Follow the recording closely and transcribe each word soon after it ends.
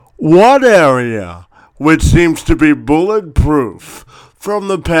One area which seems to be bulletproof from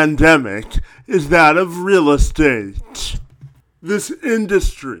the pandemic is that of real estate. This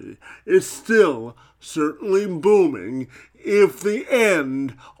industry is still certainly booming if the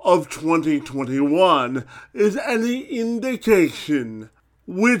end of 2021 is any indication,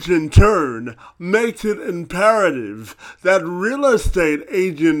 which in turn makes it imperative that real estate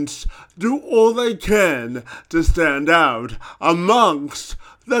agents do all they can to stand out amongst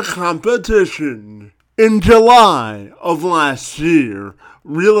the competition. In July of last year,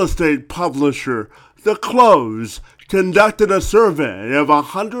 real estate publisher The Close conducted a survey of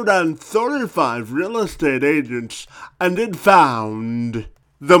 135 real estate agents, and it found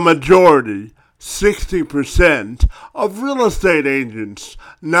the majority, 60% of real estate agents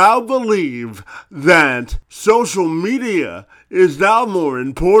now believe that social media is now more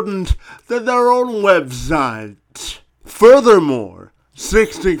important than their own website. Furthermore,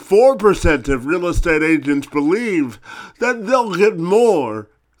 64% of real estate agents believe that they'll get more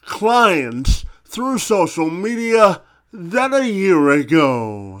clients through social media than a year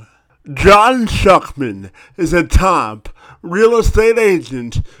ago. John Schuckman is a top real estate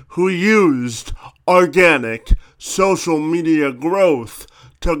agent who used organic social media growth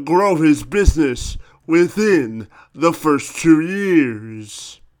to grow his business within the first 2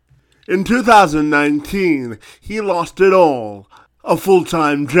 years. In 2019, he lost it all, a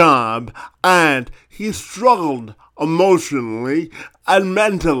full-time job, and he struggled emotionally and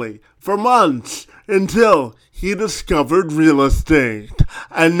mentally for months until he discovered real estate.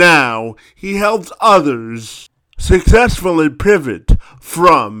 And now he helps others successfully pivot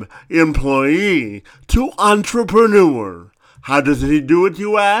from employee to entrepreneur. How does he do it,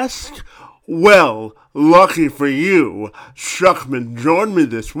 you ask? Well, lucky for you, Schuckman joined me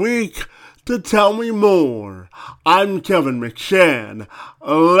this week to tell me more. I'm Kevin McShann.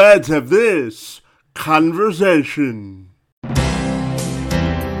 Let's have this conversation.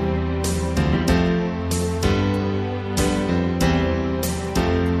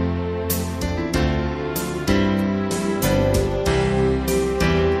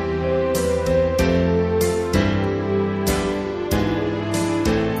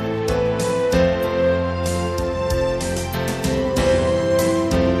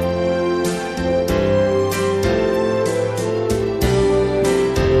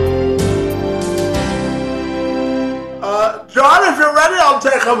 John, if you're ready, I'll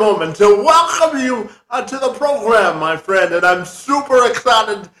take a moment to welcome you to the program, my friend, and I'm super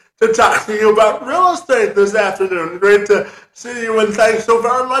excited to talk to you about real estate this afternoon. Great to see you, and thanks so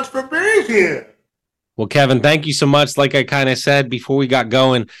very much for being here. Well, Kevin, thank you so much. Like I kind of said before we got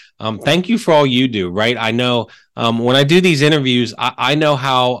going, thank you for all you do, right? I know when I do these interviews, I know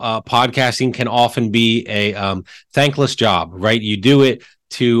how podcasting can often be a thankless job, right? You do it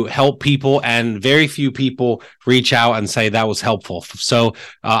to help people, and very few people reach out and say that was helpful. So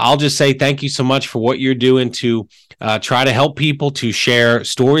I'll just say thank you so much for what you're doing to try to help people, to share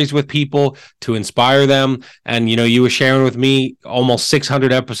stories with people, to inspire them. And, you know, you were sharing with me almost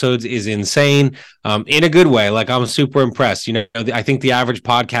 600 episodes is insane in a good way. Like, I'm super impressed. You know, I think the average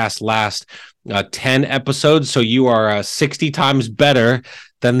podcast lasts 10 episodes. So you are 60 times better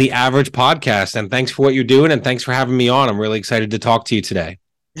than the average podcast. And thanks for what you're doing. And thanks for having me on. I'm really excited to talk to you today.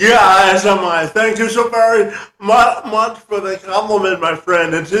 Yeah, as am I. Thank you so very much for the compliment, my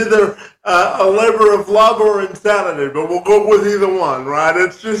friend. It's either a labor of love or insanity, but we'll go with either one, right?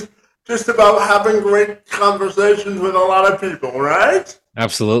 It's just about having great conversations with a lot of people, right?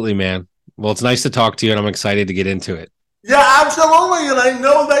 Absolutely, man. Well, it's nice to talk to you, and I'm excited to get into it. Yeah, absolutely. And I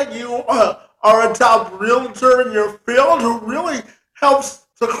know that you are a top realtor in your field who really helps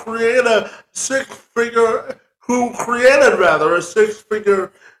to create a six-figure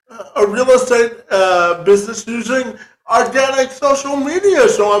a real estate business using organic social media.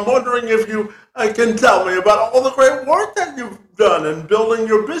 So I'm wondering if you can tell me about all the great work that you've done in building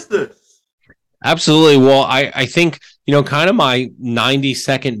your business. Absolutely. Well, I think, you know, kind of my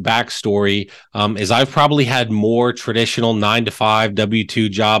 90-second backstory is I've probably had more traditional 9-to-5 W-2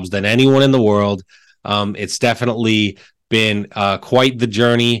 jobs than anyone in the world. It's definitely been quite the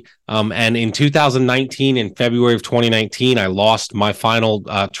journey. And in 2019, in February of 2019, I lost my final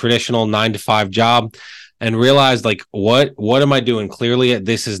traditional 9-to-5 job and realized, like, what am I doing? Clearly,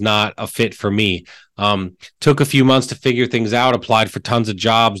 this is not a fit for me. Took a few months to figure things out, applied for tons of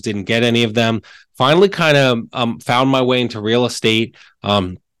jobs, didn't get any of them. Finally kind of found my way into real estate,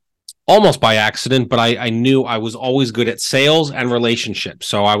 almost by accident, but I knew I was always good at sales and relationships.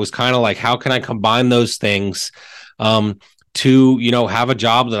 So I was kind of like, how can I combine those things to, you know, have a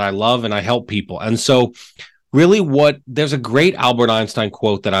job that I love and I help people? And so really there's a great Albert Einstein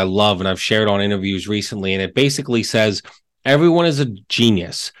quote that I love and I've shared on interviews recently. And it basically says, everyone is a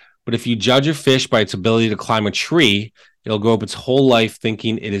genius, but if you judge a fish by its ability to climb a tree, it'll grow up its whole life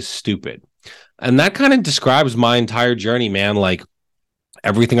thinking it is stupid. And that kind of describes my entire journey, man. Like,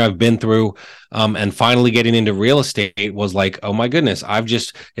 everything I've been through, and finally getting into real estate was like, oh my goodness,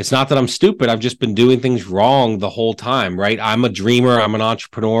 it's not that I'm stupid. I've just been doing things wrong the whole time, right? I'm a dreamer, I'm an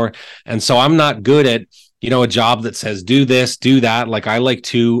entrepreneur. And so I'm not good at, a job that says, do this, do that. Like, I like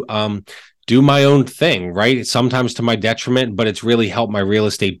to, do my own thing, right? It's sometimes to my detriment, but it's really helped my real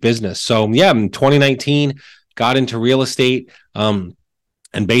estate business. So yeah, in 2019, got into real estate,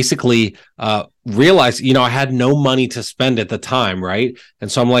 and basically realized, I had no money to spend at the time, right? And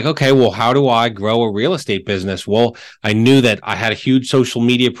so I'm like, okay, well, how do I grow a real estate business? Well, I knew that I had a huge social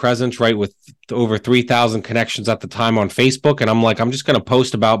media presence, right, with over 3,000 connections at the time on Facebook. And I'm like, I'm just going to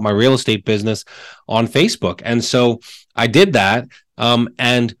post about my real estate business on Facebook. And so I did that.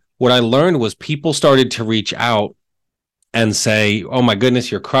 And what I learned was people started to reach out and say, oh my goodness,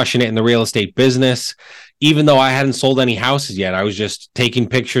 you're crushing it in the real estate business. Even though I hadn't sold any houses yet, I was just taking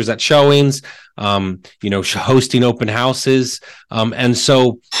pictures at showings, hosting open houses. And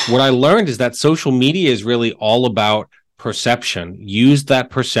so what I learned is that social media is really all about perception. Use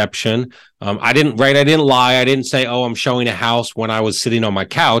that perception. I didn't lie. I didn't say, oh, I'm showing a house when I was sitting on my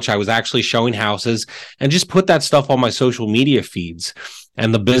couch. I was actually showing houses, and just put that stuff on my social media feeds.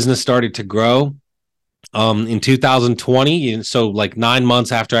 And the business started to grow. In 2020, and so like 9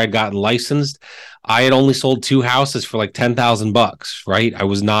 months after I'd gotten licensed, I had only sold 2 houses for like $10,000, right? I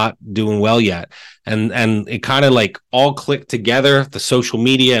was not doing well yet. And it kind of like all clicked together, the social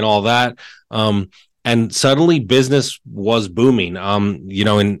media and all that. And suddenly business was booming.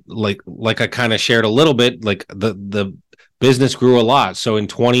 And like I kind of shared a little bit, like the business grew a lot. So in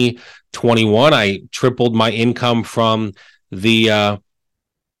 2021, I tripled my income from the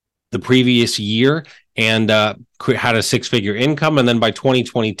previous year, and had a 6-figure income. And then by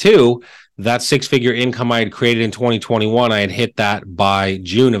 2022, that 6-figure income I had created in 2021, I had hit that by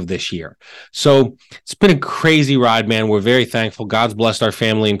June of this year. So it's been a crazy ride, man. We're very thankful. God's blessed our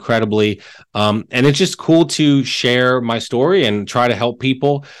family incredibly. And it's just cool to share my story and try to help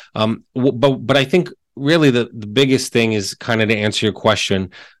people. But I think really the biggest thing is kind of to answer your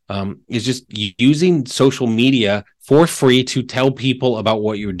question, is just using social media for free to tell people about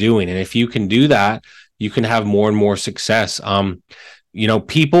what you're doing. And if you can do that, you can have more and more success.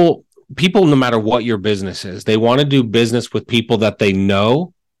 People, no matter what your business is, they want to do business with people that they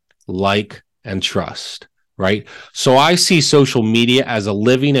know, like, and trust, right? So I see social media as a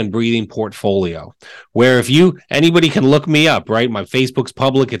living and breathing portfolio where anybody can look me up, right? My Facebook's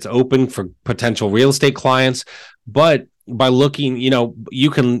public, it's open for potential real estate clients, but by looking, you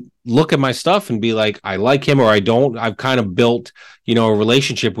can look at my stuff and be like, I like him or I don't. I've kind of built, a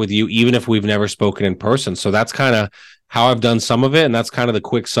relationship with you, even if we've never spoken in person. So that's kind of how I've done some of it. And that's kind of the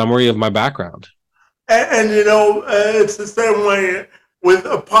quick summary of my background. And it's the same way with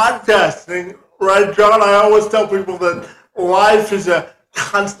podcasting, right, John? I always tell people that life is a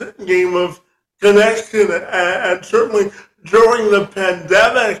constant game of connection. And certainly during the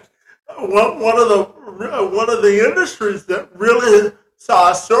pandemic, one of the industries that really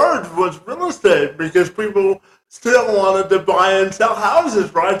saw a surge was real estate, because people still wanted to buy and sell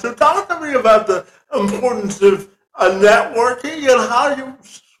houses, right? So talk to me about the importance of networking and how you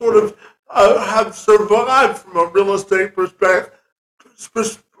sort of have survived from a real estate perspective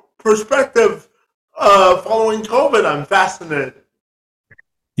following COVID. I'm fascinated.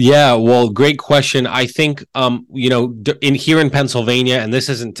 Yeah, well, great question. I think, here in Pennsylvania, and this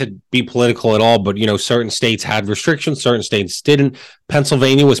isn't to be political at all, but, certain states had restrictions, certain states didn't.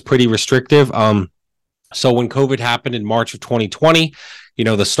 Pennsylvania was pretty restrictive. So when COVID happened in March of 2020,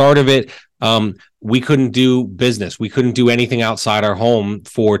 the start of it, we couldn't do business. We couldn't do anything outside our home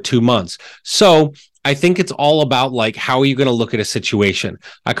for 2 months. So I think it's all about, like, how are you going to look at a situation?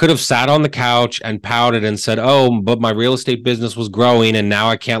 I could have sat on the couch and pouted and said, oh, but my real estate business was growing and now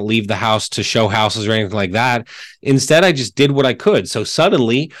I can't leave the house to show houses or anything like that. Instead, I just did what I could. So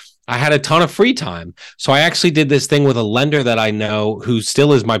suddenly I had a ton of free time. So I actually did this thing with a lender that I know, who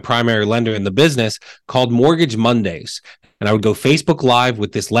still is my primary lender in the business, called Mortgage Mondays. And I would go Facebook Live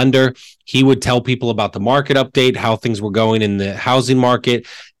with this lender. He would tell people about the market update, how things were going in the housing market.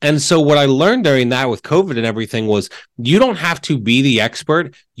 And so what I learned during that with COVID and everything was, you don't have to be the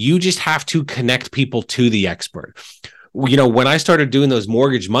expert. You just have to connect people to the expert. When I started doing those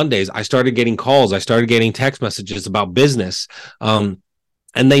Mortgage Mondays, I started getting calls. I started getting text messages about business. And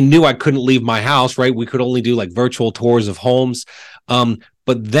they knew I couldn't leave my house, right? We could only do like virtual tours of homes. But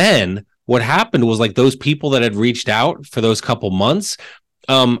then what happened was like those people that had reached out for those couple months,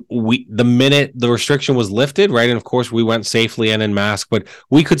 the minute the restriction was lifted, right, and of course we went safely and in mask, but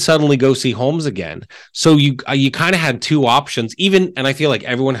we could suddenly go see homes again. So you kind of had two options, even, and I feel like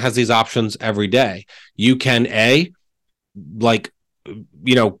everyone has these options every day. You can like,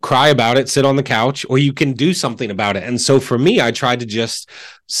 cry about it, sit on the couch, or you can do something about it. And so for me, I tried to just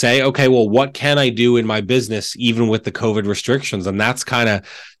say, okay, well, what can I do in my business even with the COVID restrictions? And that's kind of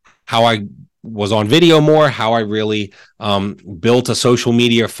how I was on video more, how I really built a social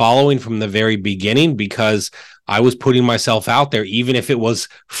media following from the very beginning, because I was putting myself out there, even if it was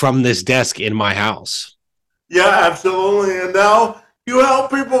from this desk in my house. Yeah, absolutely. And now you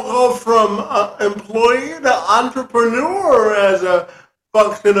help people go from employee to entrepreneur as a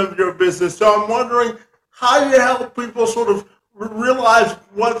function of your business. So I'm wondering how you help people sort of realize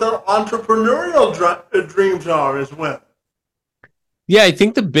what their entrepreneurial dreams are as well. Yeah, I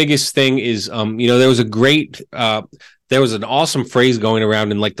think the biggest thing is, there was an awesome phrase going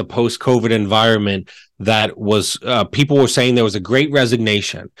around in like the post-COVID environment that was, people were saying there was a great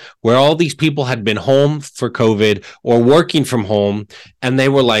resignation where all these people had been home for COVID or working from home. And they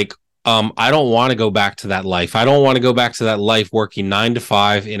were like, I don't want to go back to that life. I don't want to go back to that life working 9 to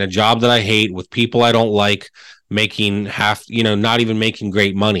 5 in a job that I hate with people I don't like, making not even making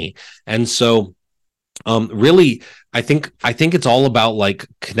great money. And so really, I think it's all about like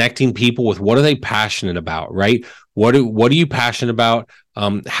connecting people with what are they passionate about, right? What are you passionate about?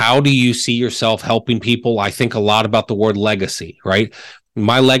 How do you see yourself helping people? I think a lot about the word legacy, right?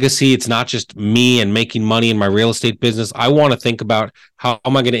 My legacy, it's not just me and making money in my real estate business. I want to think about how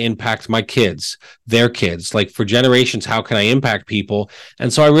am I going to impact my kids, their kids, like for generations, how can I impact people?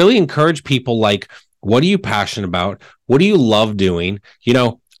 And so I really encourage people, like, what are you passionate about? What do you love doing?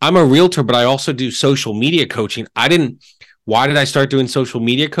 I'm a realtor, but I also do social media coaching. Why did I start doing social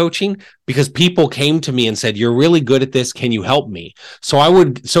media coaching? Because people came to me and said, you're really good at this. Can you help me? So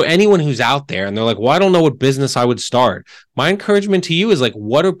anyone who's out there and they're like, well, I don't know what business I would start. My encouragement to you is like,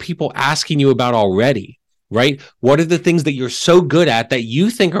 what are people asking you about already? Right? What are the things that you're so good at that you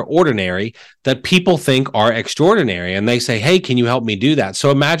think are ordinary that people think are extraordinary? And they say, hey, can you help me do that?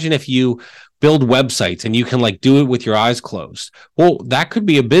 So imagine if you build websites and you can like do it with your eyes closed. Well, that could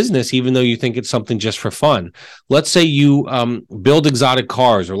be a business, even though you think it's something just for fun. Let's say you build exotic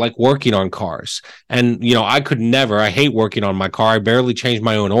cars or like working on cars. And, I hate working on my car. I barely change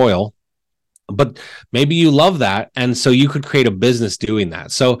my own oil, but maybe you love that. And so you could create a business doing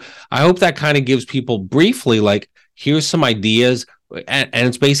that. So I hope that kind of gives people briefly, like, here's some ideas. And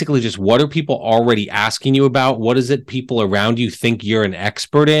it's basically just, what are people already asking you about? What is it people around you think you're an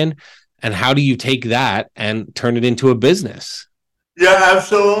expert in? And how do you take that and turn it into a business? Yeah,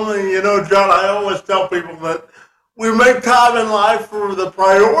 absolutely. John, I always tell people that we make time in life for the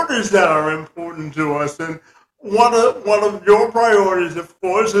priorities that are important to us. And one of your priorities, of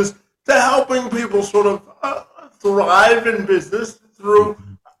course, is to helping people sort of thrive in business through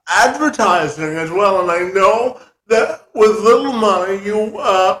advertising as well. And I know that with little money, you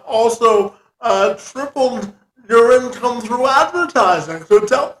also tripled your income through advertising. So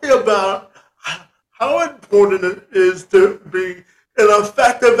tell me about how important it is to be an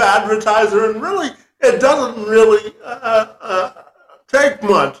effective advertiser. And really, it doesn't really take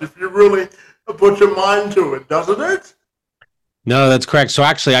much if you really put your mind to it, doesn't it? No, that's correct. So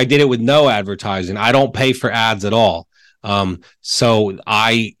actually, I did it with no advertising. I don't pay for ads at all. With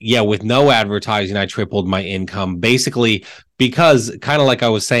no advertising, I tripled my income basically because, kind of like I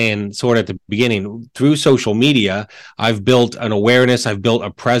was saying sort of at the beginning, through social media, I've built an awareness, I've built a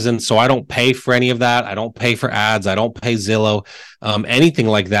presence. So I don't pay for any of that. I don't pay for ads. I don't pay Zillow, anything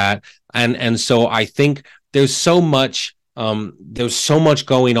like that. And so I think there's so much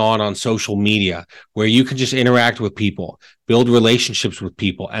going on social media where you can just interact with people, build relationships with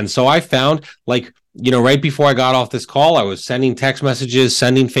people. And so I found, like, right before I got off this call, I was sending text messages,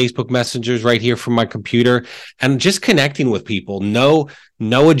 sending Facebook messengers right here from my computer, and just connecting with people. No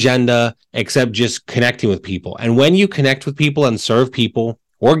agenda except just connecting with people. And when you connect with people and serve people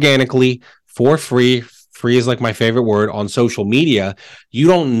organically for free is like my favorite word, on social media, you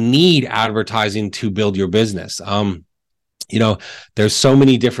don't need advertising to build your business. There's so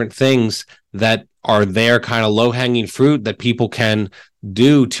many different things that are there, kind of low-hanging fruit that people can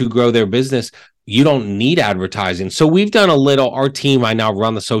do to grow their business. You don't need advertising. So we've done our team, I now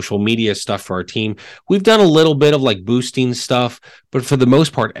run the social media stuff for our team. We've done a little bit of like boosting stuff, but for the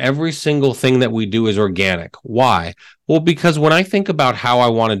most part, every single thing that we do is organic. Why? Well, because when I think about how I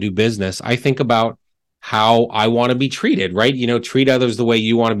want to do business, I think about how I want to be treated, right? Treat others the way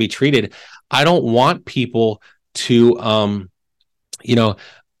you want to be treated. I don't want people to,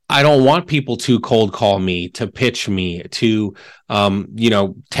 I don't want people to cold call me, to pitch me, to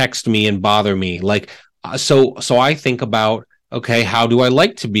text me and bother me. So I think about, okay, how do I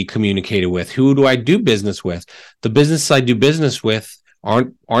like to be communicated with? Who do I do business with? The businesses I do business with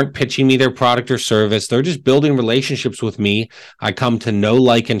aren't pitching me their product or service. They're just building relationships with me. I come to know,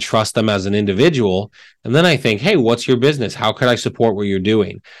 like, and trust them as an individual. And then I think, hey, what's your business? How could I support what you're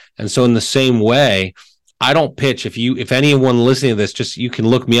doing? And so in the same way, I don't pitch. If anyone listening to this, just, you can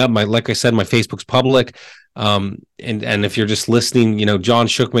look me up. Like I said, my Facebook's public. And if you're just listening, John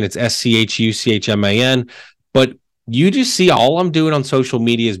Schuchman, it's SCHUCHMAN. But you just see, all I'm doing on social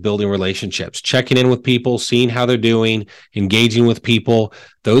media is building relationships, checking in with people, seeing how they're doing, engaging with people,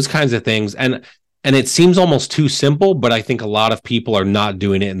 those kinds of things. And it seems almost too simple, but I think a lot of people are not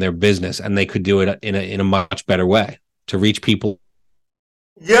doing it in their business, and they could do it in a much better way to reach people.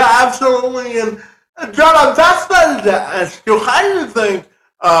 Yeah, absolutely. And John, I'm fascinated to ask you, how do you think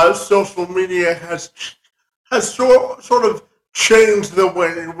social media has sort of changed the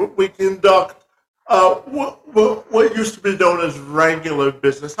way we conduct what used to be known as regular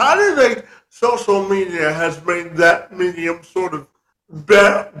business? How do you think social media has made that medium sort of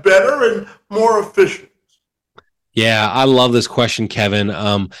better and more efficient? Yeah, I love this question,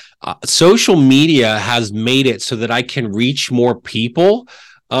 Kevin. Social media has made it so that I can reach more people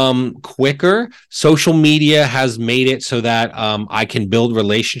quicker. Social media has made it so that I can build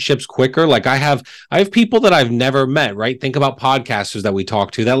relationships quicker. Like, I have people that I've never met, right? Think about podcasters that we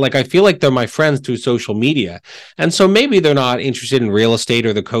talk to, that, like, I feel like they're my friends through social media. And so maybe they're not interested in real estate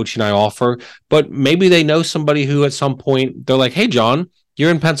or the coaching I offer, but maybe they know somebody who at some point they're like, hey, John,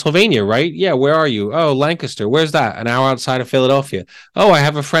 you're in Pennsylvania, right? Yeah. Where are you? Oh, Lancaster. Where's that? An hour outside of Philadelphia. Oh, I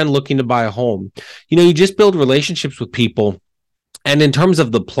have a friend looking to buy a home. You just build relationships with people. And in terms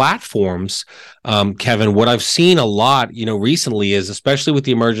of the platforms, Kevin, what I've seen a lot, recently is, especially with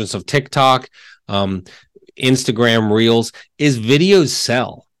the emergence of TikTok, Instagram Reels, is videos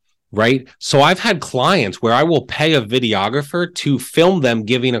sell, right? So I've had clients where I will pay a videographer to film them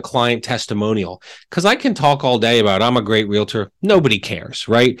giving a client testimonial, because I can talk all day about, I'm a great realtor. Nobody cares,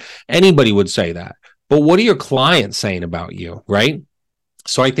 right? Anybody would say that. But what are your clients saying about you, right?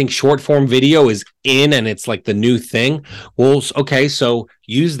 So I think short form video is in, and it's like the new thing. Well, okay, so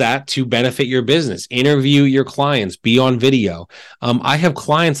use that to benefit your business. Interview your clients, be on video. I have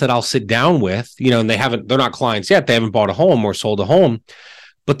clients that I'll sit down with, and they're not clients yet. They haven't bought a home or sold a home,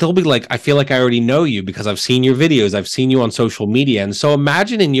 but they'll be like, I feel like I already know you because I've seen your videos. I've seen you on social media. And so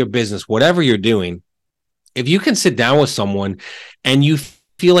imagine in your business, whatever you're doing, if you can sit down with someone and you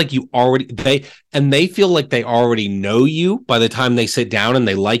feel like they feel like they already know you by the time they sit down, and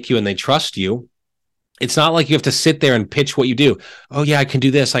they like you and they trust you. It's not like you have to sit there and pitch what you do. Oh yeah, I can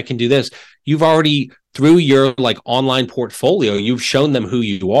do this. I can do this. You've already, through your online portfolio, you've shown them who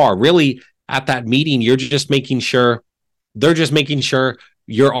you are. Really, at that meeting, they're just making sure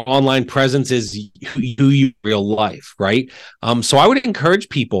your online presence is who you in real life, right? So I would encourage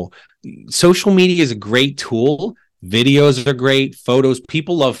people. Social media is a great tool. Videos are great. Photos,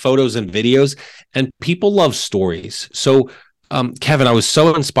 people love photos and videos, and people love stories. So, Kevin, I was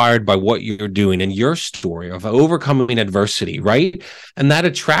so inspired by what you're doing and your story of overcoming adversity, right? And that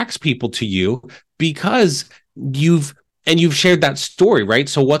attracts people to you because you've shared that story, right?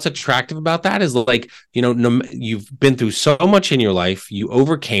 So what's attractive about that is, you've been through so much in your life, you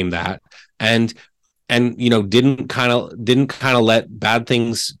overcame that, and didn't kind of let bad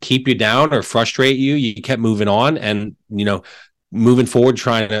things keep you down or frustrate you. You kept moving on and moving forward,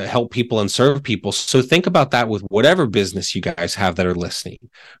 trying to help people and serve people. So think about that with whatever business you guys have that are listening,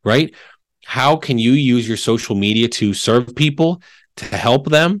 right? How can you use your social media to serve people, to help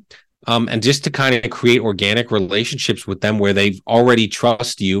them, and just to kind of create organic relationships with them where they've already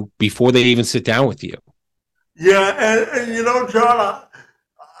trust you before they even sit down with you? Yeah, and John,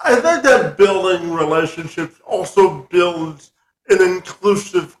 I think that building relationships also builds an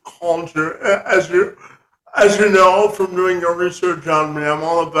inclusive culture. As you know from doing your research on me, I'm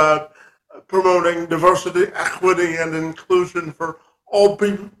all about promoting diversity, equity, and inclusion for all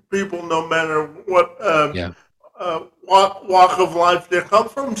people, no matter what walk of life they come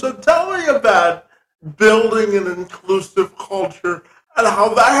from. So tell me about building an inclusive culture and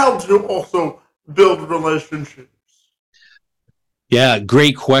how that helps you also build relationships. Yeah,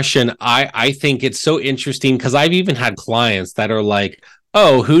 great question. I think it's so interesting because I've even had clients that are like,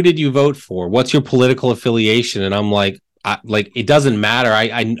 oh, who did you vote for? What's your political affiliation? And I'm like, it doesn't matter.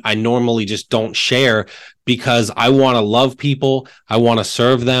 I normally just don't share because I want to love people. I want to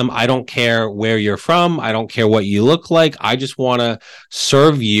serve them. I don't care where you're from. I don't care what you look like. I just want to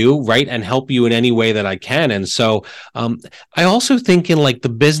serve you, right, and help you in any way that I can. And so I also think in like the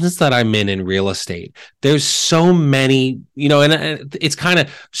business that I'm in real estate, there's so many, and it's kind of,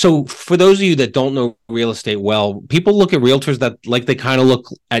 so for those of you that don't know real estate well, people look at realtors that like they kind of look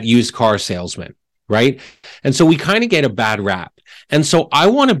at used car salesmen, right? And so we kind of get a bad rap. And so I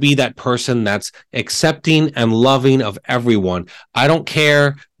want to be that person that's accepting and loving of everyone. I don't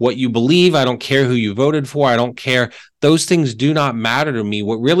care what you believe. I don't care who you voted for. I don't care. Those things do not matter to me.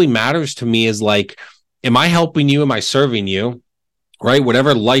 What really matters to me is like, am I helping you? Am I serving you? Right?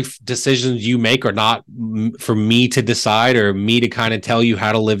 Whatever life decisions you make are not for me to decide or me to kind of tell you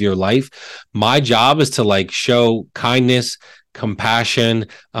how to live your life. My job is to like show kindness, compassion,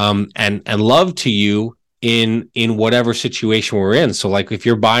 and love to you in whatever situation we're in. So like if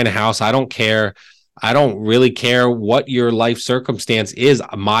you're buying a house, I don't really care what your life circumstance is.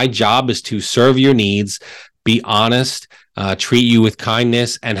 My job is to serve your needs, be honest, treat you with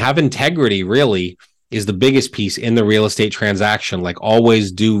kindness, and have integrity really is the biggest piece in the real estate transaction. Like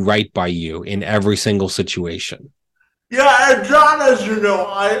always do right by you in every single situation. Yeah, and John, as you know,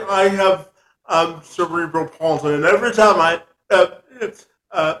 I have cerebral palsy, and every time I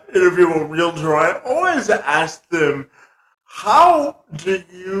interview a realtor, I always ask them, how do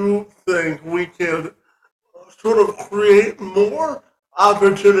you think we can sort of create more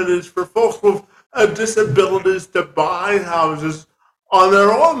opportunities for folks with disabilities to buy houses on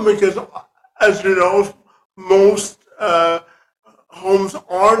their own? Because, as you know, most homes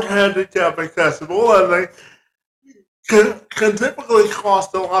aren't handicap accessible, and they can typically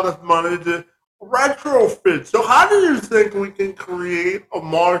cost a lot of money to retrofit. So how do you think we can create a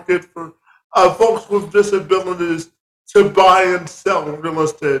market for folks with disabilities to buy and sell real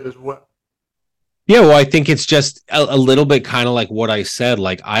estate as well? Yeah, well, I think it's just a little bit kind of like what I said.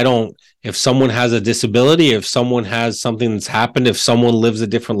 Like, if someone has a disability, if someone has something that's happened, if someone lives a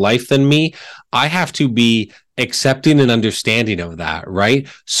different life than me, I have to be accepting and understanding of that, right?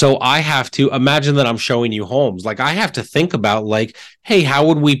 So I have to imagine that I'm showing you homes. Like I have to think about like, hey, how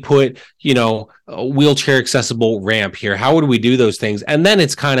would we put, a wheelchair accessible ramp here? How would we do those things? And then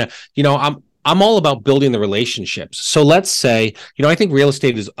it's kind of, I'm all about building the relationships. So let's say, I think real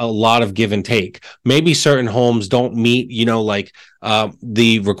estate is a lot of give and take. Maybe certain homes don't meet,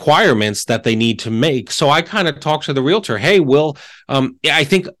 the requirements that they need to make. So I kind of talk to the realtor, hey, Will, I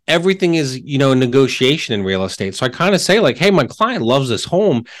think everything is, a negotiation in real estate. So I kind of say like, hey, my client loves this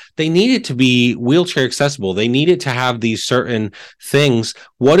home. They need it to be wheelchair accessible. They need it to have these certain things.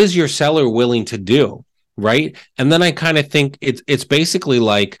 What is your seller willing to do? Right. And then I kind of think it's basically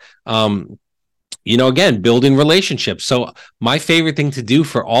like, again, building relationships. So my favorite thing to do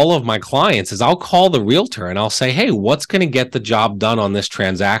for all of my clients is I'll call the realtor and I'll say, hey, what's going to get the job done on this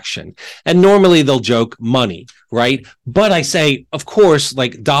transaction? And normally they'll joke money, right? But I say, of course,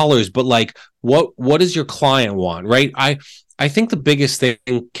 like dollars, but like, what does your client want, right? I think the biggest thing,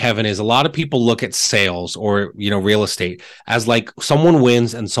 Kevin, is a lot of people look at sales or, real estate as like someone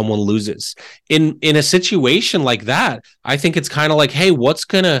wins and someone loses. In a situation like that, I think it's kind of like, hey, what's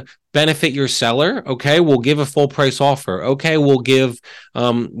going to benefit your seller? Okay, we'll give a full price offer. Okay, we'll give,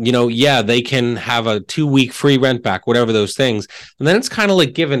 they can have a 2-week free rent back, whatever those things. And then it's kind of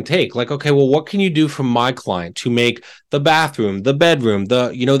like give and take. Like, okay, well, what can you do for my client to make the bathroom, the bedroom,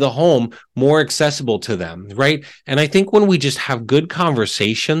 the home more accessible to them, right? And I think when we just have good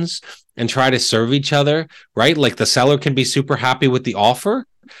conversations and try to serve each other, right? Like the seller can be super happy with the offer,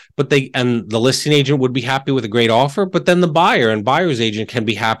 and the listing agent would be happy with a great offer, but then the buyer and buyer's agent can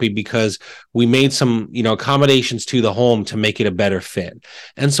be happy because we made some, accommodations to the home to make it a better fit.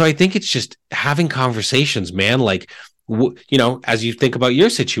 And so I think it's just having conversations, man, like, as you think about your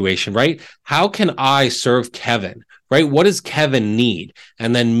situation, right? How can I serve Kevin? Right? What does Kevin need?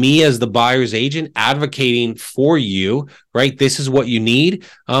 And then me as the buyer's agent advocating for you, right? This is what you need.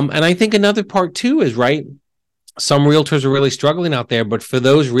 And I think another part too is, right, some realtors are really struggling out there, but for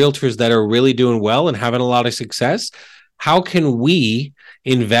those realtors that are really doing well and having a lot of success, how can we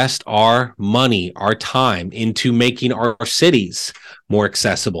invest our money, our time into making our cities more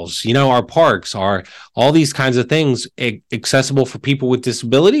accessible? Our parks are all these kinds of things accessible for people with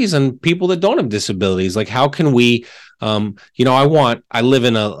disabilities and people that don't have disabilities. Like, how can we, I live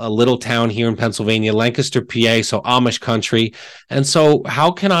in a little town here in Pennsylvania, Lancaster, PA, so Amish country. And so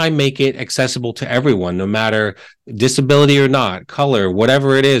how can I make it accessible to everyone, no matter disability or not, color,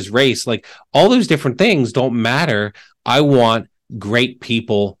 whatever it is, race, like all those different things don't matter. I want great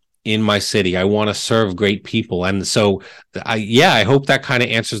people in my city. I want to serve great people. And so I hope that kind of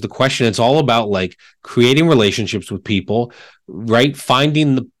answers the question. It's all about like creating relationships with people, right?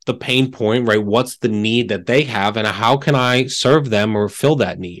 Finding the pain point, right? What's the need that they have and how can I serve them or fill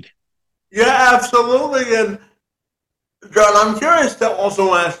that need? Yeah, absolutely. And John, I'm curious to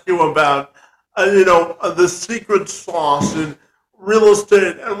also ask you about, the secret sauce in real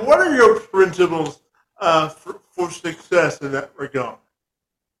estate, and what are your principles for success in that regard?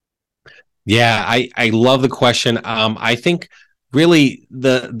 Yeah, I love the question. I think really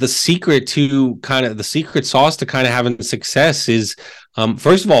the secret to kind of the secret sauce to kind of having success is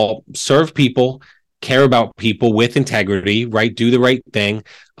first of all, serve people, care about people with integrity, right? Do the right thing.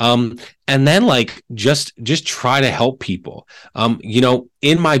 And then like just try to help people.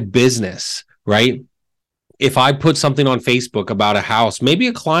 In my business, right? If I put something on Facebook about a house, maybe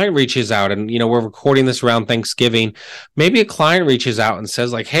a client reaches out and, we're recording this around Thanksgiving. Maybe a client reaches out and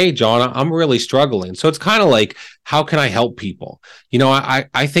says like, hey, John, I'm really struggling. So it's kind of like, how can I help people?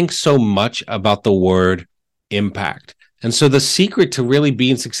 I think so much about the word impact. And so the secret to really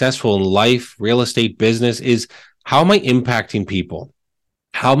being successful in life, real estate, business is how am I impacting people?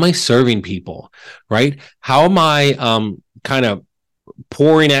 How am I serving people? Right? How am I kind of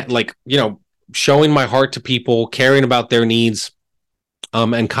pouring at like, showing my heart to people, caring about their needs,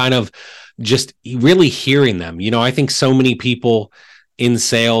 and kind of just really hearing them. I think so many people in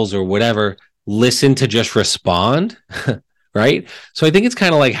sales or whatever listen to just respond. Right. So I think it's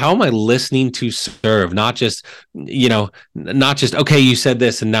kind of like, how am I listening to serve? Not just, okay, you said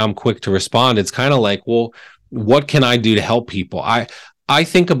this and now I'm quick to respond. It's kind of like, well, what can I do to help people? I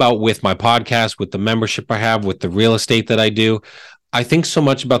think about with my podcast, with the membership I have, with the real estate that I do, I think so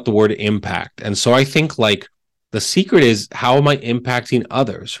much about the word impact. And so I think like the secret is how am I impacting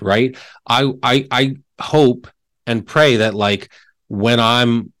others, right? I hope and pray that like when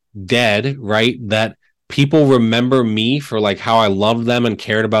I'm dead, right, that people remember me for like how I loved them and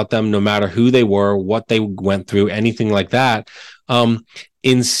cared about them no matter who they were, what they went through, anything like that. I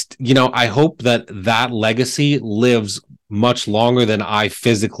hope that legacy lives much longer than I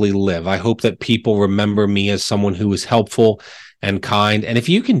physically live. I hope that people remember me as someone who was helpful and kind. And if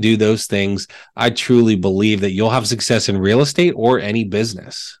you can do those things, I truly believe that you'll have success in real estate or any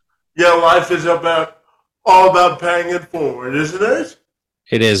business. Yeah, life is all about paying it forward, isn't it?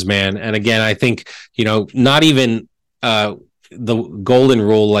 It is, man. And again, I think, not even the golden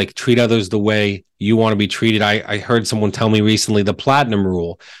rule, like treat others the way you want to be treated. I heard someone tell me recently the platinum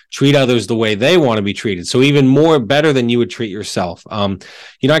rule, treat others the way they want to be treated. So even more better than you would treat yourself. I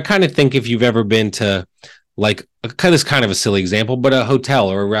kind of think if you've ever been to like this kind of a silly example, but a hotel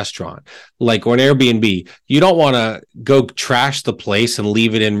or a restaurant, like or an Airbnb, you don't want to go trash the place and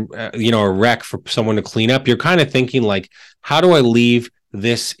leave it in, a wreck for someone to clean up. You're kind of thinking like, how do I leave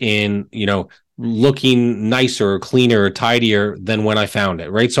this in, looking nicer or cleaner or tidier than when I found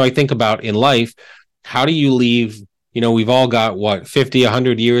it, right? So I think about in life, how do you leave, we've all got what, 50,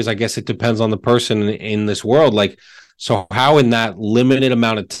 100 years, I guess it depends on the person in this world. Like, so how in that limited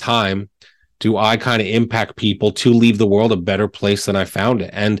amount of time do I kind of impact people to leave the world a better place than I found it?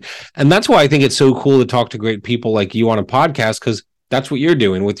 And that's why I think it's so cool to talk to great people like you on a podcast, because that's what you're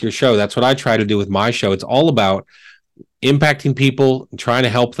doing with your show. That's what I try to do with my show. It's all about impacting people, trying to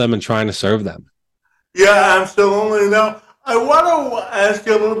help them and trying to serve them. Yeah, absolutely. Now, I want to ask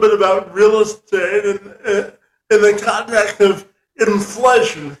you a little bit about real estate in the context of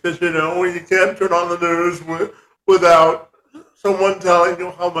inflation, because, you can't turn on the news without someone telling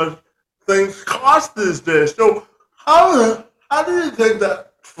you how much things cost these days. So how do you think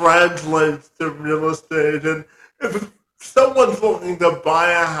that translates to real estate? And if someone's looking to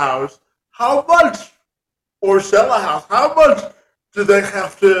buy a house, how much, or sell a house, how much do they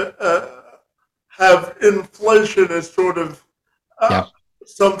have to have inflation as sort of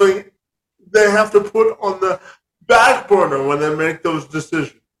something they have to put on the back burner when they make those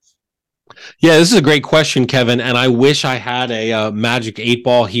decisions? Yeah, this is a great question, Kevin. And I wish I had a magic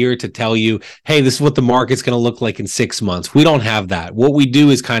 8-ball here to tell you, hey, this is what the market's going to look like in 6 months. We don't have that. What we do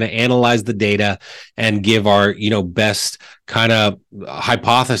is kind of analyze the data and give our, best kind of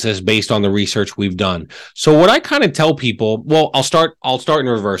hypothesis based on the research we've done. So what I kind of tell people, well, I'll start in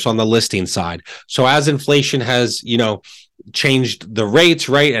reverse on the listing side. So as inflation has, changed the rates,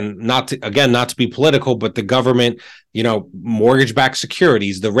 right? And not to be political, but the government, mortgage-backed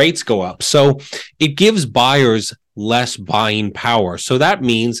securities, the rates go up. So it gives buyers less buying power. So that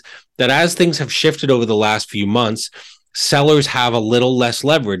means that as things have shifted over the last few months, sellers have a little less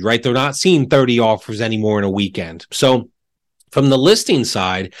leverage, right? They're not seeing 30 offers anymore in a weekend. So From the listing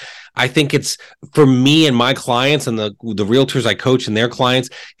side, I think it's for me and my clients and the realtors I coach and their clients,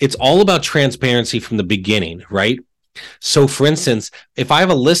 it's all about transparency from the beginning, right? So for instance, if I have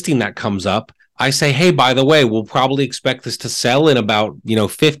a listing that comes up, I say, hey, by the way, we'll probably expect this to sell in about,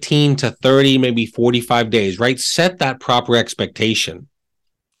 15 to 30, maybe 45 days, right? Set that proper expectation.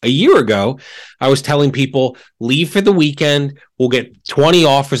 A year ago, I was telling people, leave for the weekend, we'll get 20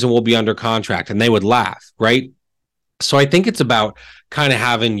 offers and we'll be under contract. And they would laugh, right? So I think it's about kind of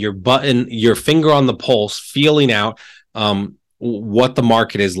having your finger on the pulse, feeling out what the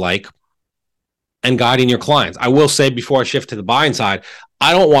market is like and guiding your clients. I will say before I shift to the buying side,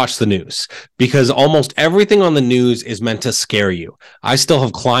 I don't watch the news because almost everything on the news is meant to scare you. I still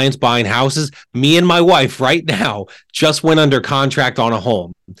have clients buying houses. Me and my wife right now just went under contract on a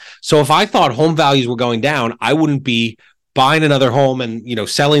home. So if I thought home values were going down, I wouldn't be buying another home and,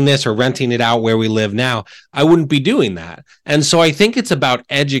 selling this or renting it out where we live now. I wouldn't be doing that. And so I think it's about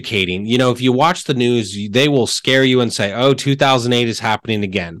educating. If you watch the news, they will scare you and say, oh, 2008 is happening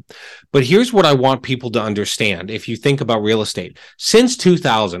again. But here's what I want people to understand. If you think about real estate, since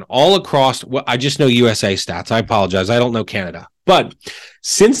 2000, all across, I just know USA stats. I apologize. I don't know Canada. But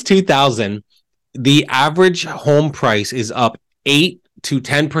since 2000, the average home price is up 8 to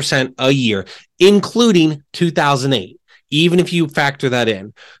 10% a year, including 2008. Even if you factor that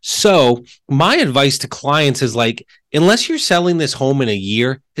in. So my advice to clients is unless you're selling this home in a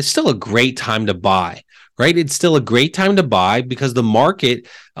year, it's still a great time to buy, right? It's still a great time to buy because the market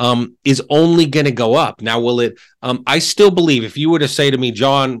is only going to go up. Now, will it? I still believe if you were to say to me,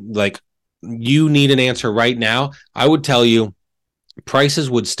 John, you need an answer right now, I would tell you prices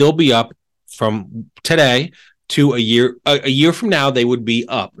would still be up from today to a year from now, they would be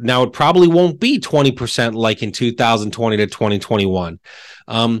up. Now, it probably won't be 20% like in 2020 to 2021.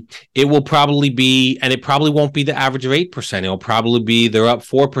 It will probably be, and it probably won't be the average of 8%. It'll probably be, they're up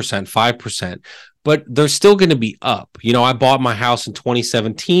 4%, 5%, but they're still going to be up. I bought my house in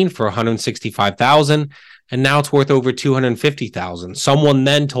 2017 for $165,000, and now it's worth over $250,000. Someone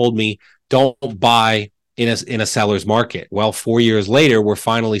then told me, don't buy in a seller's market. Well, 4 years later, we're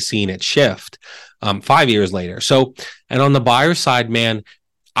finally seeing it shift. 5 years later. So, and on the buyer side, man,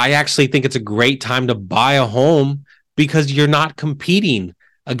 I actually think it's a great time to buy a home because you're not competing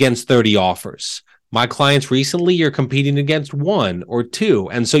against 30 offers. My clients recently, you're competing against 1 or 2.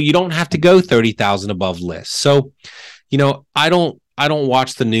 And so you don't have to go 30,000 above list. So, I don't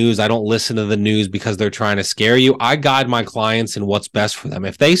watch the news. I don't listen to the news because they're trying to scare you. I guide my clients in what's best for them.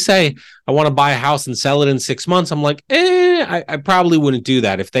 If they say, I want to buy a house and sell it in 6 months, I'm like, I probably wouldn't do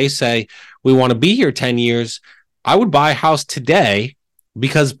that. If they say, we want to be here 10 years, I would buy a house today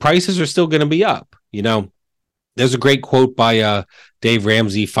because prices are still going to be up. There's a great quote by Dave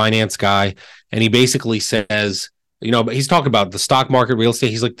Ramsey, finance guy, and he basically says, he's talking about the stock market, real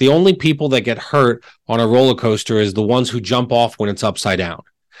estate. He's like, the only people that get hurt on a roller coaster is the ones who jump off when it's upside down.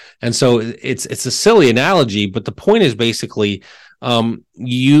 And so it's a silly analogy, but the point is basically,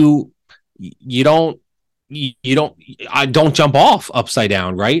 you don't jump off upside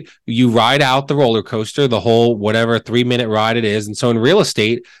down, right? You ride out the roller coaster, the whole whatever 3-minute ride it is. And so in real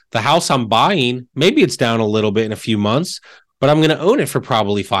estate, the house I'm buying, maybe it's down a little bit in a few months, but I'm going to own it for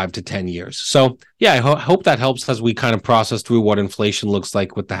probably 5 to 10 years. So yeah, I hope that helps as we kind of process through what inflation looks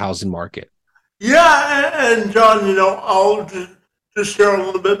like with the housing market. Yeah, and John, I'll just share a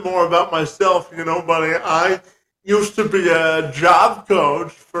little bit more about myself, buddy. I used to be a job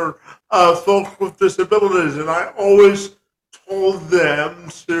coach for folks with disabilities, and I always told them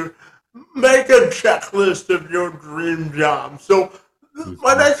to make a checklist of your dream job. So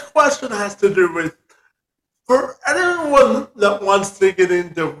my next question has to do with, for anyone that wants to get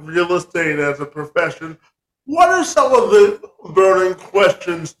into real estate as a profession, what are some of the burning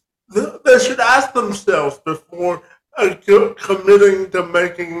questions that they should ask themselves before committing to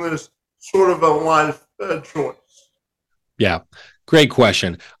making this sort of a life choice? Yeah, great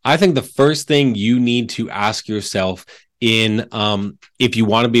question. I think the first thing you need to ask yourself if you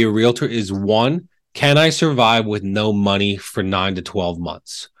want to be a realtor is, 1, can I survive with no money for 9 to 12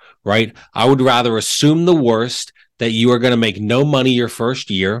 months? Right? I would rather assume the worst, that you are going to make no money your first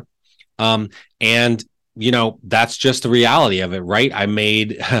year. And, that's just the reality of it, right? I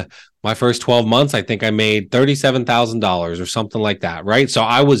made my first 12 months, I think I made $37,000 or something like that, right? So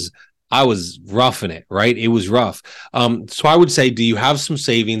I was roughing it, right? It was rough. So I would say, do you have some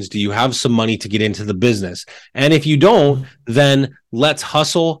savings? Do you have some money to get into the business? And if you don't, then let's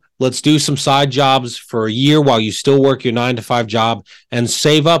hustle. Let's do some side jobs for a year while you still work your 9-to-5 job and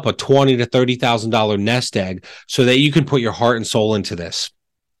save up a $20,000 to $30,000 nest egg so that you can put your heart and soul into this.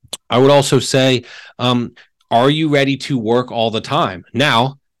 I would also say, are you ready to work all the time?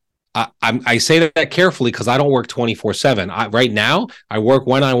 Now, I say that carefully because I don't work 24/7. Right now, I work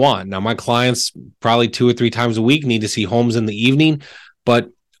when I want. Now, my clients probably 2 or 3 times a week need to see homes in the evening, but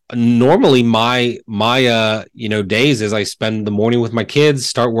normally my days is I spend the morning with my kids,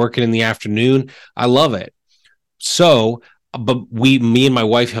 start working in the afternoon. I love it. So, but me and my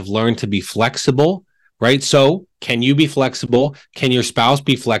wife have learned to be flexible, right? So, can you be flexible? Can your spouse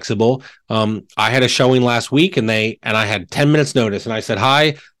be flexible? I had a showing last week, and I had 10 minutes notice, and I said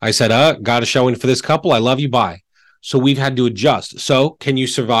hi. I said, got a showing for this couple. I love you. Bye. So we've had to adjust. So, can you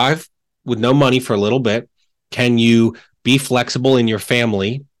survive with no money for a little bit? Can you be flexible in your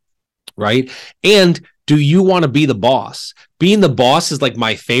family, right? And do you want to be the boss? Being the boss is like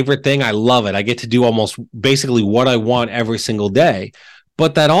my favorite thing. I love it. I get to do almost basically what I want every single day.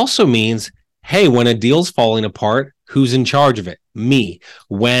 But that also means, hey, when a deal's falling apart, who's in charge of it? Me.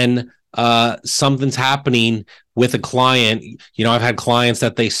 When something's happening with a client, I've had clients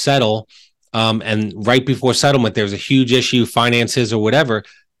that they settle, and right before settlement, there's a huge issue, finances or whatever.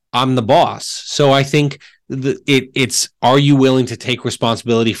 I'm the boss. So I think it's are you willing to take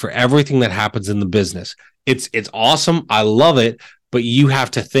responsibility for everything that happens in the business? It's awesome. I love it, but you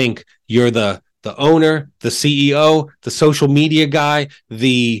have to think you're the owner, the CEO, the social media guy,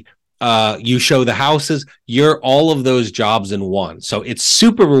 you show the houses, you're all of those jobs in one. So it's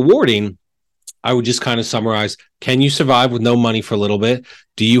super rewarding. I would just kind of summarize, can you survive with no money for a little bit?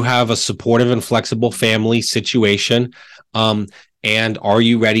 Do you have a supportive and flexible family situation? And are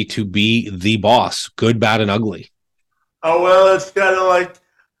you ready to be the boss, good, bad, and ugly? Oh, well, it's kind of like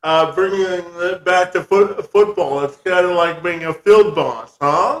bringing it back to football. It's kind of like being a field boss,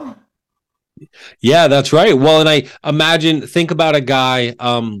 huh? Yeah, that's right. Well, and I think about a guy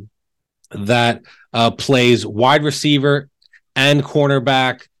that plays wide receiver and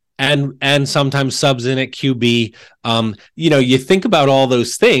cornerback and sometimes subs in at QB. You think about all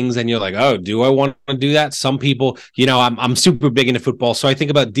those things and you're like, oh, do I want to do that? Some people, I'm super big into football. So I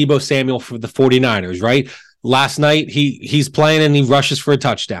think about Deebo Samuel for the 49ers, right? Last night, he's playing and he rushes for a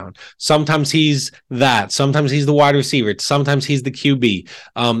touchdown. Sometimes he's that. Sometimes he's the wide receiver. Sometimes he's the QB.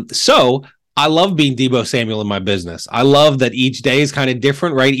 So I love being Deebo Samuel in my business. I love that each day is kind of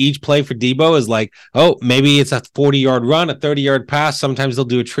different, right? Each play for Deebo is like, oh, maybe it's a 40-yard run, a 30-yard pass. Sometimes they'll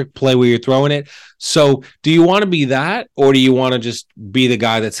do a trick play where you're throwing it. So do you want to be that, or do you want to just be the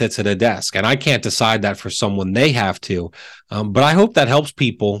guy that sits at a desk? And I can't decide that for someone. They have to. But I hope that helps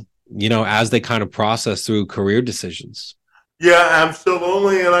people, as they kind of process through career decisions. Yeah,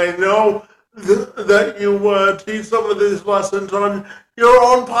 absolutely. And I know that you teach some of these lessons on your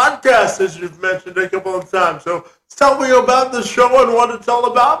own podcast, as you've mentioned a couple of times. So tell me about the show and what it's all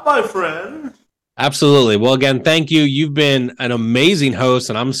about, my friend. Absolutely. Well, again, thank you. You've been an amazing host,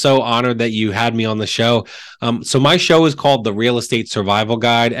 and I'm so honored that you had me on the show. So my show is called The Real Estate Survival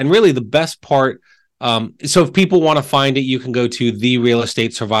Guide. And really the best part, so if people want to find it, you can go to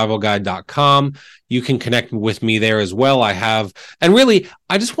therealestatesurvivalguide.com. You can connect with me there as well. And really,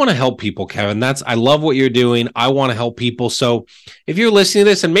 I just want to help people, Kevin. I love what you're doing. I want to help people. So if you're listening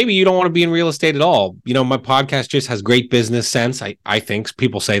to this and maybe you don't want to be in real estate at all, my podcast just has great business sense. I think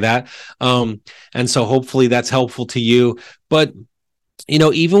people say that. And so hopefully that's helpful to you. But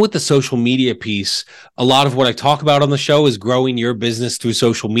even with the social media piece, a lot of what I talk about on the show is growing your business through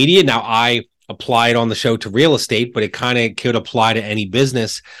social media. Now, I apply it on the show to real estate, but it kind of could apply to any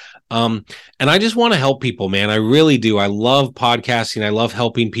business. And I just want to help people, man. I really do. I love podcasting. I love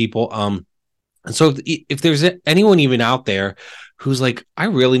helping people. And so if there's anyone even out there who's like, I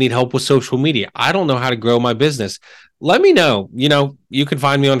really need help with social media, I don't know how to grow my business, let me know. You can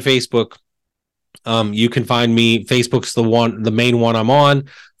find me on Facebook. You can find me. Facebook's the main one I'm on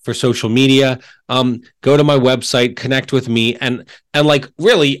for social media. Go to my website, connect with me. And like,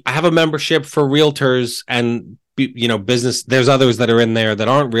 really, I have a membership for realtors and business. There's others that are in there that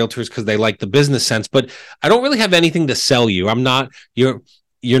aren't realtors because they like the business sense, but I don't really have anything to sell you.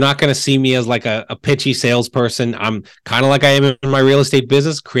 You're not going to see me as like a pitchy salesperson. I'm kind of like I am in my real estate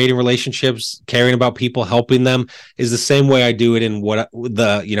business, creating relationships, caring about people, helping them is the same way I do it in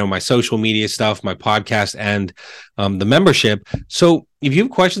my social media stuff, my podcast, and the membership. So if you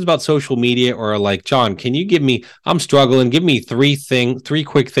have questions about social media or like, John, I'm struggling, give me three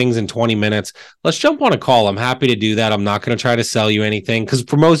quick things in 20 minutes. Let's jump on a call. I'm happy to do that. I'm not going to try to sell you anything because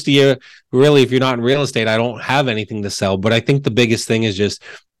for most of you, really, if you're not in real estate, I don't have anything to sell. But I think the biggest thing is just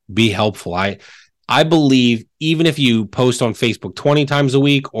be helpful. I believe even if you post on Facebook 20 times a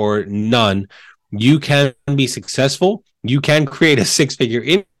week or none, you can be successful. You can create a 6-figure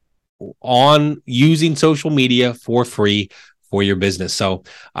income on using social media for free for your business. So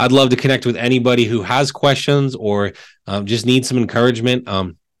I'd love to connect with anybody who has questions or just needs some encouragement.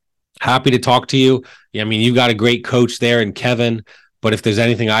 Happy to talk to you. I mean, you've got a great coach there in Kevin, but if there's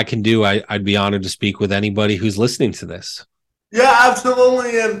anything I can do, I'd be honored to speak with anybody who's listening to this. Yeah,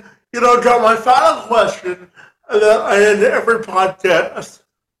 absolutely. And, John, my final question that I end every podcast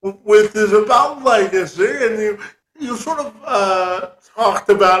with is about legacy. And you sort of talked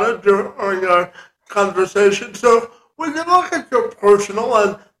about it during our conversation. So when you look at your personal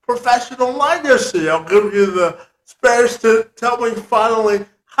and professional legacy, I'll give you the space to tell me finally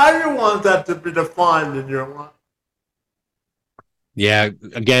how you want that to be defined in your life. Yeah,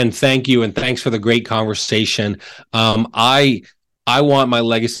 again, thank you. And thanks for the great conversation. I want my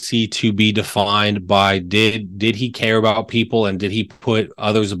legacy to be defined by did he care about people and did he put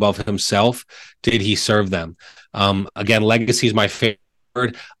others above himself? Did he serve them? Again, legacy is my favorite.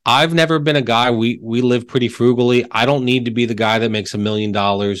 I've never been a guy. We live pretty frugally. I don't need to be the guy that makes $1 million.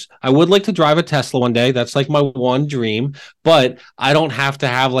 I would like to drive a Tesla one day. That's like my one dream, but I don't have to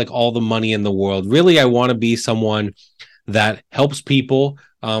have like all the money in the world. Really, I want to be someone that helps people,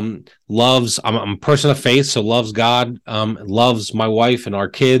 loves, I'm a person of faith, so loves God, loves my wife and our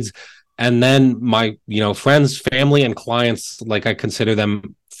kids. And then my, friends, family, and clients, like I consider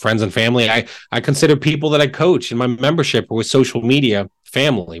them friends and family. I consider people that I coach in my membership or with social media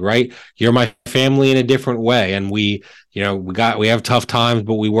family, right? You're my family in a different way. And we have tough times,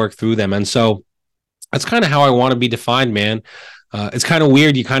 but we work through them. And so that's kind of how I want to be defined, man. It's kind of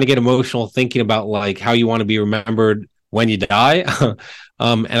weird. You kind of get emotional thinking about like how you want to be remembered when you die.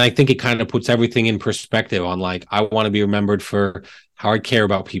 And I think it kind of puts everything in perspective on like, I want to be remembered for how I care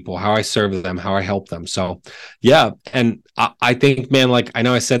about people, how I serve them, how I help them. So yeah. And I think, man, like I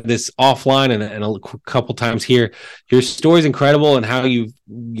know I said this offline and a couple times here, your story is incredible and how you've,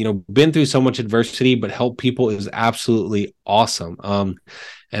 been through so much adversity, but help people is absolutely awesome.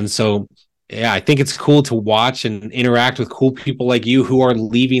 And so, yeah, I think it's cool to watch and interact with cool people like you who are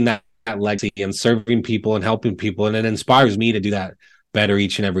leaving that legacy and serving people and helping people. And it inspires me to do that better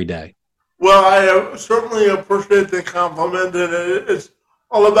each and every day. Well, I certainly appreciate the compliment, and it's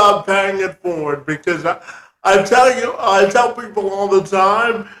all about paying it forward because I tell people all the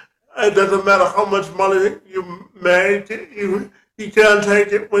time, it doesn't matter how much money you make, you can't take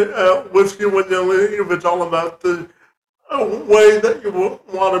it with you when you leave. It's all about the way that you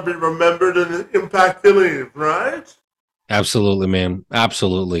want to be remembered and the impact you leave, right? Absolutely, man.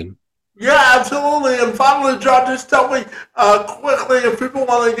 Absolutely. Yeah, absolutely. And finally, John, just tell me quickly if people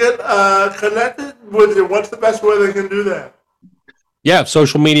want to get connected with you, what's the best way they can do that? Yeah,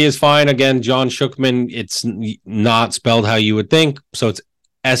 social media is fine. Again, John Schuchman, it's not spelled how you would think. So it's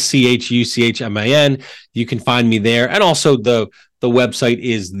SCHUCHMAN. You can find me there. And also the website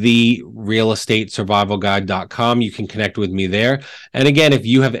is therealestatesurvivalguide.com. You can connect with me there. And again, if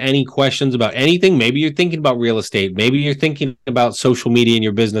you have any questions about anything, maybe you're thinking about real estate, maybe you're thinking about social media in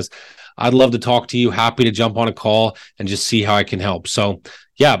your business, I'd love to talk to you. Happy to jump on a call and just see how I can help. So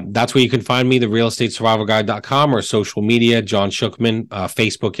yeah, that's where you can find me, therealestatesurvivalguide.com, or social media, John Schuchman,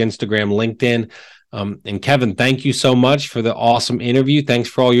 Facebook, Instagram, LinkedIn. And Kevin, thank you so much for the awesome interview. Thanks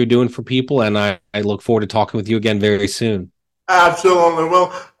for all you're doing for people. And I look forward to talking with you again very soon. Absolutely.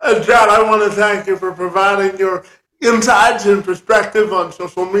 Well, John, I want to thank you for providing your insights and perspective on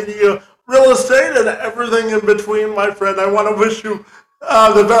social media, real estate, and everything in between, my friend. I want to wish you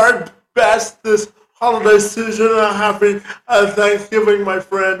the very best this holiday season and a happy Thanksgiving, my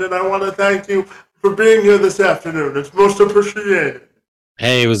friend. And I want to thank you for being here this afternoon. It's most appreciated.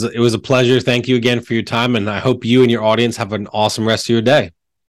 Hey, it was a pleasure. Thank you again for your time. And I hope you and your audience have an awesome rest of your day.